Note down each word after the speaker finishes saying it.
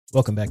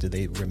Welcome back to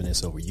They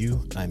Reminisce Over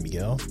You. I'm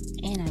Miguel.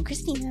 And I'm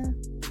Christina.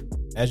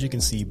 As you can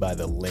see by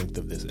the length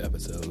of this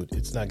episode,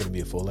 it's not going to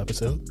be a full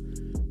episode,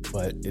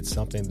 but it's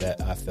something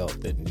that I felt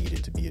that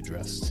needed to be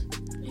addressed.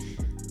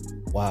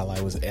 While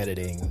I was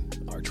editing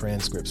our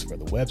transcripts for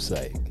the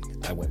website,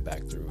 I went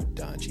back through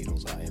Don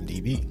Cheadle's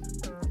IMDb.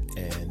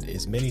 And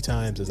as many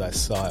times as I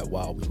saw it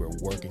while we were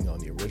working on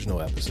the original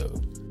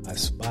episode, I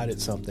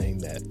spotted something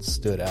that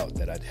stood out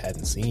that I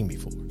hadn't seen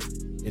before.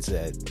 It's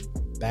that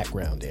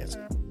background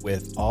dancer.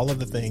 With all of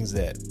the things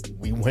that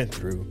we went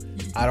through,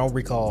 I don't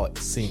recall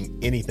seeing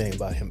anything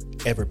about him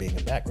ever being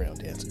a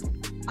background dancer.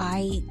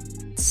 I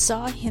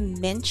saw him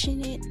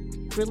mention it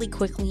really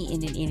quickly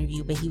in an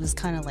interview, but he was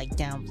kind of like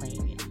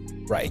downplaying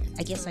it. Right.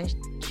 I guess I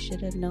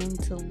should have known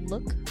to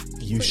look.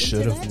 You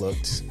should have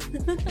looked,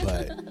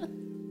 but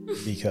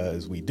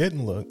because we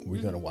didn't look,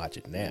 we're going to watch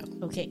it now.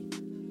 Okay.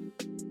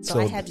 So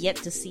I have yet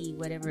to see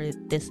whatever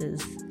this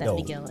is that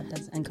Miguel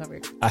has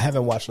uncovered. I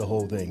haven't watched the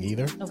whole thing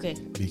either. Okay.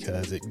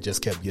 Because it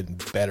just kept getting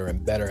better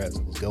and better as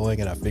it was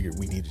going, and I figured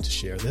we needed to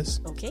share this.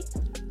 Okay.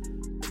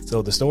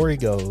 So the story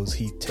goes,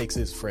 he takes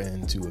his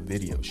friend to a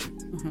video shoot.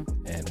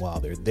 Mm-hmm. And while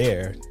they're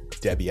there,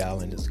 Debbie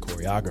Allen is the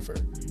choreographer.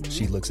 Mm-hmm.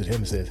 She looks at him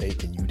and says, "Hey,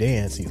 can you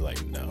dance?" He's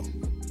like, "No,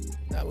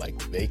 not like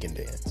they can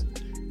dance."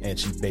 And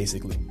she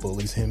basically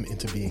bullies him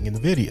into being in the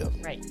video.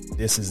 Right.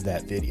 This is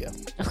that video.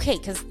 Okay,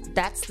 because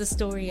that's the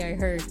story I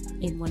heard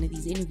in one of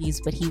these interviews,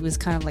 but he was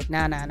kind of like,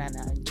 nah,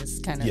 and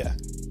just kind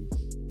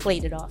of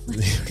played it off.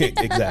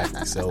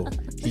 Exactly. So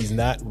he's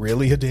not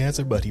really a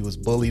dancer, but he was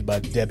bullied by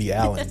Debbie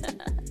Allen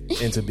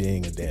into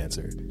being a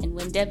dancer. And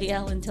when Debbie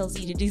Allen tells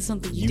you to do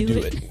something, you do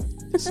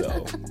it.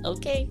 So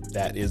okay,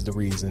 that is the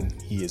reason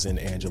he is in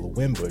Angela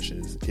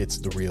Winbush's It's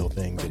the Real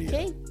Thing video.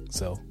 Okay.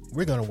 So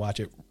we're going to watch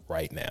it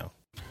right now.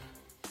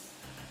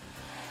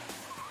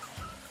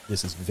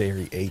 This is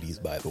very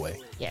 80s, by the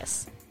way.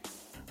 Yes.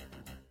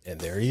 And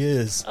there he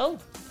is. Oh,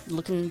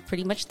 looking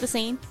pretty much the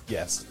same.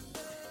 Yes.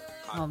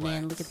 Oh,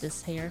 man, look at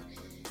this hair.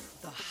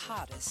 The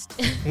hottest.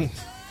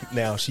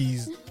 Now,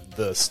 she's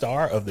the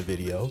star of the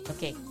video.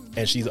 Okay.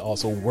 And she's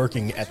also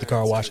working at the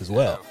car wash as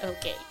well.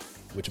 Okay.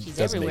 Which she's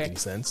doesn't everywhere. make any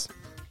sense.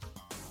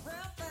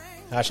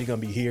 How's she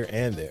going to be here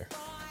and there?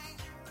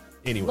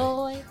 Anyway.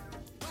 Boy.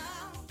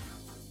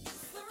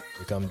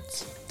 Here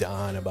comes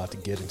Don about to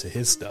get into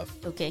his stuff.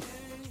 Okay.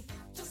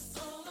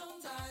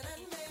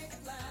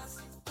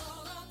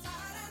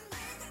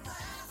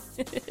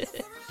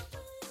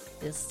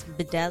 This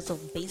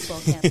bedazzled baseball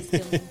cap is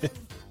killing me.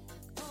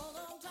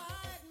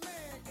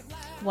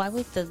 Why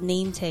would the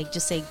name tag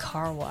just say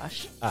car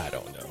wash? I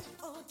don't know.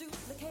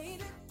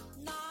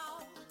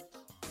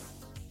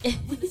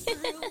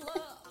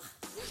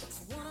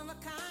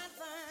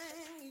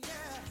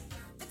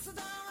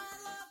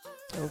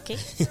 Okay.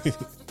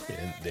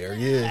 And there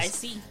he is. I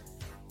see.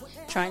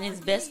 Trying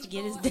his best to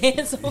get his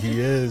dance on. He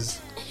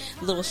is.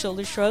 Little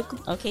shoulder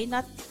shrug. Okay,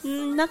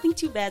 nothing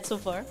too bad so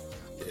far.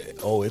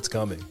 Oh, it's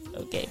coming.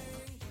 Okay.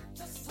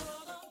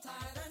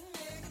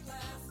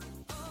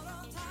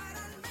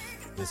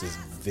 This is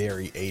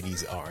very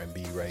 80s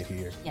R&B right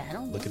here. Yeah, I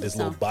don't look know at this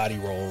song. little body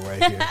roll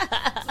right here.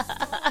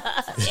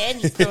 And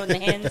he's throwing the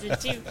hands in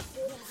too.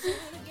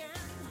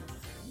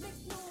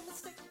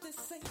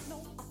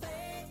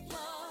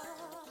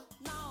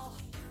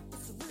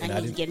 I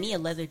need to get me a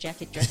leather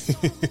jacket dress.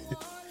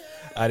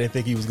 I didn't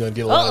think he was going to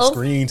get a lot of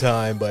screen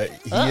time, but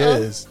he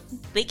is.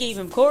 They gave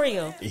him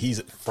choreo. He's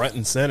front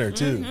and center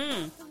too.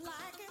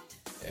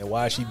 Mm-hmm. And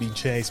why is she being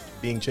chased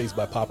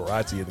by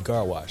paparazzi in the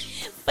car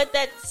wash? But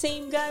that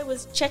same guy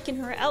was checking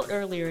her out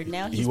earlier, and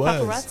now he's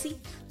paparazzi.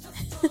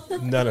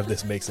 None of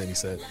this makes any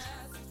sense.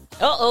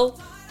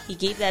 He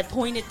gave that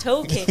pointed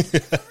toe kick.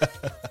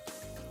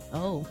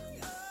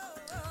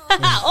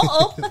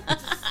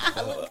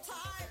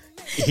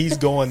 He's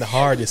going the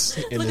hardest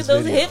in Look this at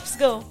those video. hips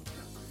go.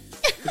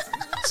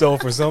 So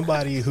for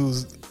somebody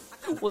who's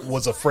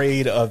was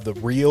afraid of the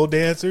real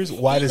dancers,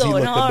 why does he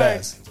look the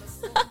best?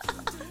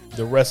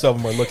 The rest of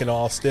them are looking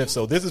all stiff.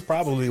 So this is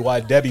probably why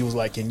Debbie was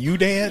like, "Can you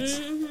dance?"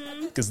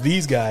 Because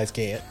these guys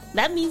can't.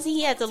 That means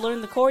he had to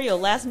learn the choreo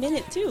last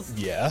minute too.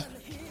 Yeah.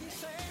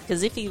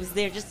 Because if he was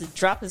there just to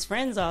drop his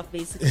friends off,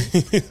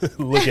 basically.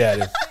 Look at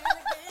him.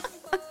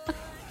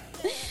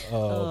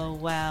 Oh,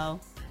 wow.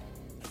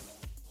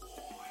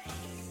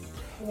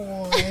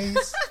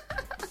 Boys.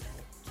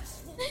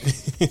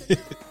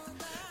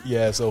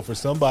 Yeah, so for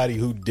somebody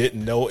who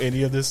didn't know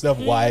any of this stuff,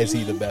 why is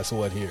he the best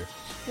one here?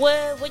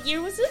 What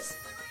year was this?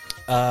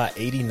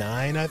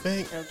 89, I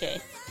think. Okay.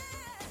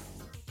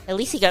 At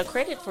least he got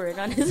credit for it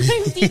on his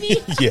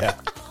IMDb. Yeah.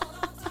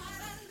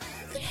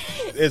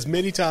 As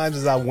many times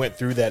as I went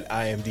through that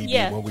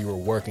IMDb when we were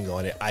working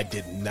on it, I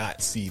did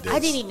not see this. I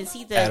didn't even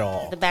see at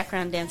all. The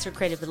background dancer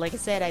credit, but like I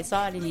said, I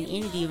saw it in an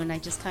interview, and I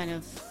just kind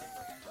of,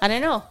 I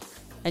don't know,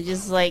 I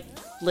just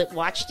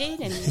watched it,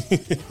 and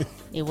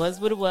it was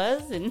what it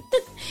was, and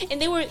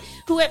they were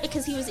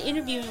because he was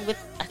interviewing with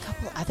a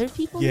couple other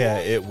people. Yeah,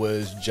 it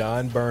was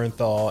John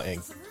Bernthal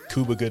and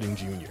Cuba Gooding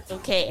Jr.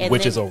 Okay, and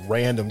which is a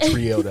random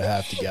trio to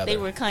have together. They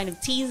were kind of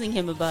teasing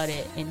him about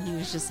it, and he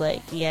was just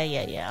like,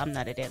 yeah, I'm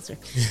not a dancer.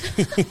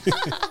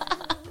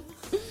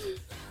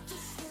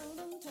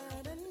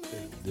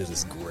 This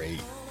is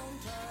great.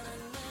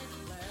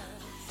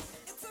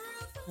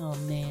 Oh,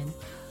 man.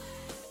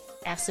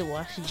 Acid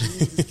wash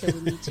jeans is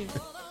killing me, too.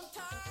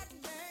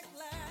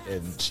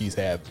 And she's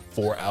had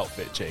 4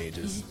 outfit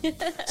changes.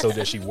 So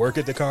does she work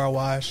at the car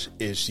wash?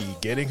 Is she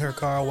getting her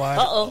car wash?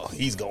 Uh-oh. Oh,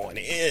 he's going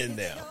in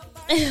now.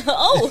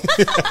 Oh!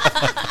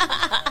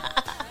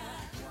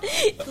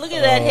 Look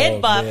at that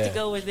head bob man. to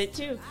go with it,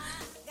 too.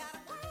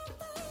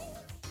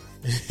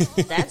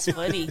 That's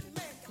funny.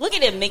 Look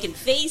at him making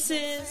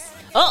faces.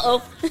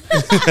 Uh-oh.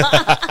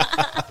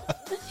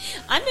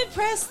 I'm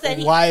impressed that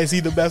Why is he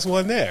the best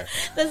one there?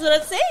 That's what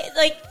I'm saying.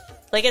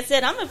 Like I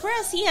said, I'm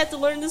impressed. He had to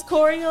learn this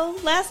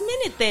choreo last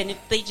minute then if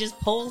they just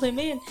pulled him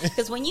in.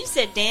 Because when you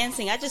said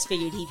dancing, I just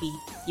figured he'd be,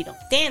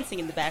 dancing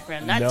in the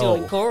background, not No.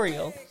 doing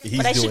choreo. He's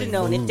But I should have doing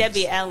known moves. if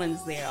Debbie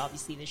Allen's there,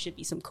 obviously there should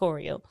be some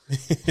choreo.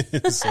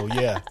 So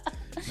yeah,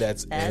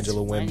 that's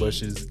Angela funny.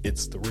 Winbush's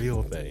It's the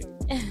Real Thing.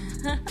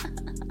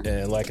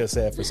 And like I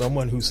said, for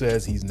someone who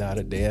says he's not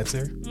a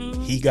dancer,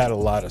 he got a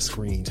lot of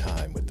screen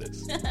time with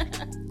this.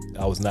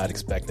 I was not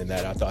expecting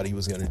that. I thought he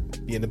was going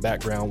to be in the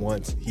background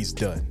once. He's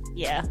done.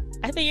 Yeah.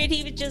 I figured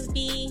he would just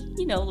be,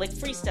 like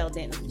freestyle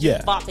dancing.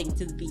 Yeah. Bopping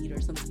to the beat or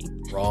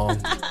something.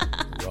 Wrong.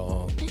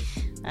 Wrong.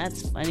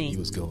 That's funny. He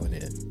was going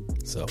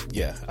in. So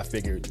yeah, I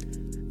figured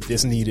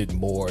this needed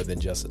more than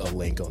just a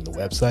link on the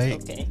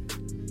website. Okay.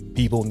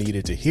 People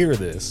needed to hear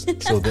this,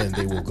 so then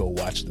they will go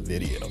watch the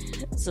video.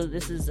 So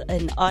this is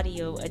an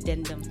audio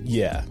addendum.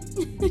 Yeah,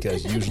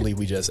 because usually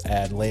we just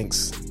add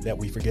links that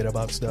we forget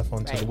about stuff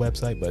onto the Right.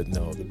 website, but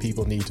no, the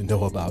people need to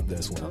know about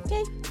this one.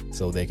 Okay.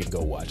 So they can go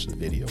watch the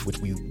video, which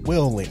we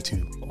will link to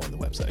on the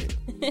website.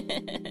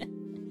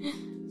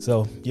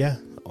 So yeah,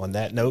 on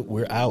that note,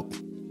 we're out.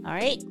 All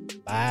right.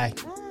 Bye.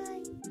 Bye.